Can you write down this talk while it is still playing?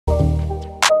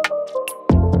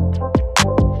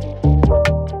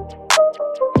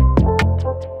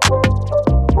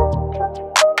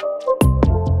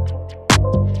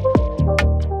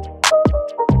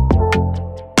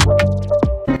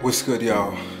What's good,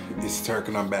 y'all? It's Turk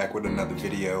and I'm back with another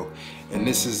video, and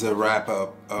this is a wrap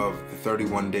up of the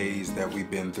 31 days that we've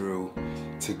been through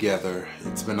together.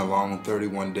 It's been a long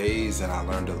 31 days and I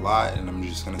learned a lot, and I'm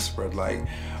just gonna spread light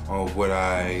on what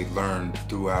I learned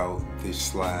throughout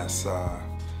this last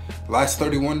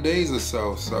 31 days or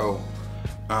so.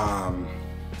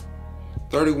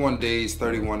 31 days,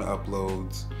 31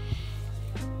 uploads.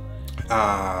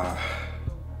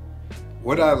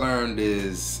 What I learned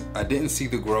is I didn't see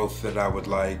the growth that I would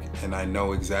like, and I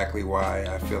know exactly why.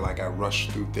 I feel like I rushed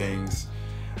through things.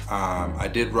 I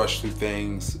did rush through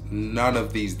things. None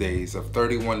of these days of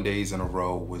 31 days in a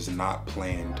row was not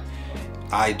planned.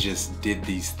 I just did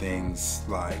these things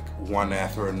like one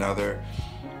after another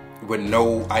with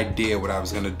no idea what I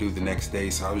was gonna do the next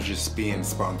day. So I was just being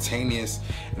spontaneous,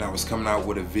 and I was coming out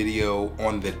with a video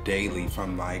on the daily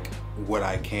from like what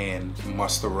I can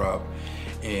muster up.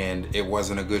 And it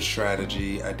wasn't a good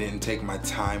strategy. I didn't take my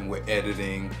time with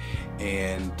editing,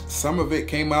 and some of it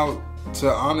came out to,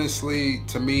 honestly,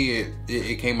 to me,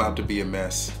 it came out to be a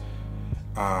mess.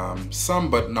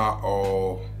 Some, but not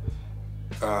all.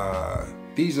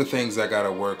 These are things I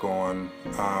gotta work on.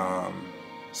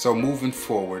 So moving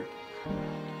forward,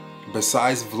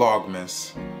 besides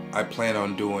Vlogmas, I plan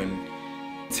on doing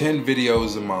 10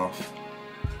 videos a month.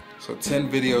 So 10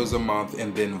 videos a month,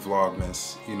 and then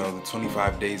Vlogmas. You know, the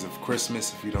 25 days of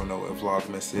Christmas. If you don't know what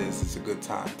Vlogmas is, it's a good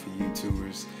time for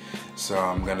YouTubers. So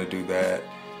I'm gonna do that.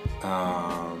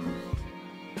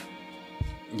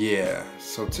 Yeah,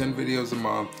 so 10 videos a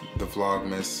month, the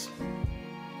Vlogmas.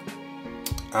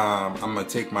 I'm gonna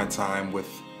take my time with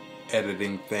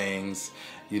editing things,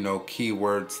 you know,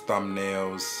 keywords,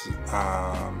 thumbnails.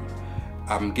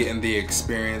 I'm getting the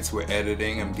experience with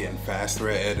editing. I'm getting faster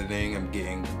at editing. I'm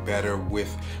getting better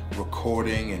with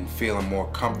recording and feeling more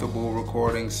comfortable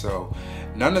recording. So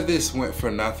none of this went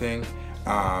for nothing.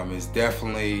 It's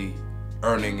definitely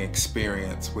earning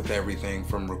experience with everything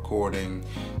from recording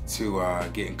to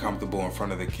getting comfortable in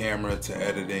front of the camera to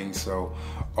editing. So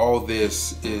all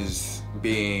this is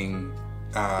being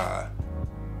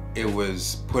it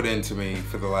was put into me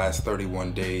for the last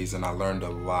 31 days, and I learned a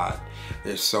lot.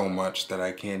 There's so much that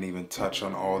I can't even touch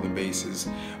on all the bases,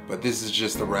 but this is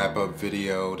just a wrap-up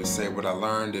video to say what I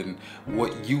learned and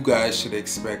what you guys should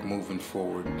expect moving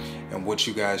forward. And what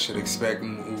you guys should expect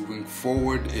moving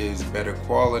forward is better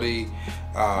quality,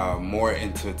 more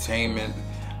entertainment,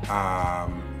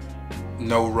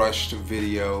 no rushed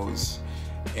videos.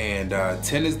 And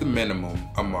 10 is the minimum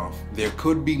a month. There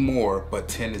could be more, but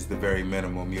 10 is the very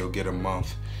minimum you'll get a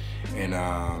month. And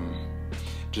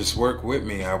just work with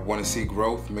me. I want to see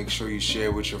growth. Make sure you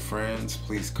share with your friends.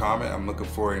 Please comment. I'm looking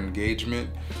for engagement.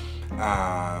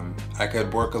 I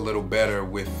could work a little better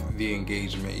with the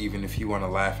engagement, even if you want to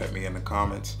laugh at me in the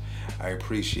comments. I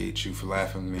appreciate you for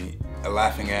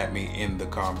laughing at me in the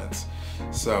comments.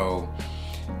 So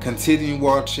continue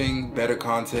watching. Better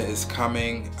content is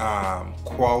coming.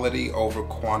 Quality over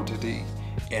quantity,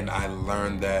 and I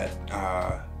learned that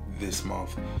this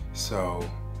month. So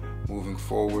moving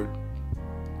forward,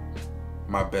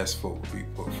 my best foot will be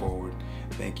put forward.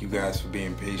 Thank you guys for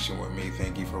being patient with me.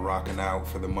 Thank you for rocking out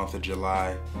for the month of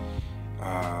July.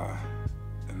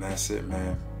 And that's it,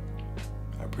 man.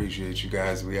 I appreciate you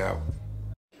guys. We out.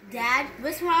 Dad,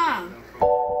 what's wrong?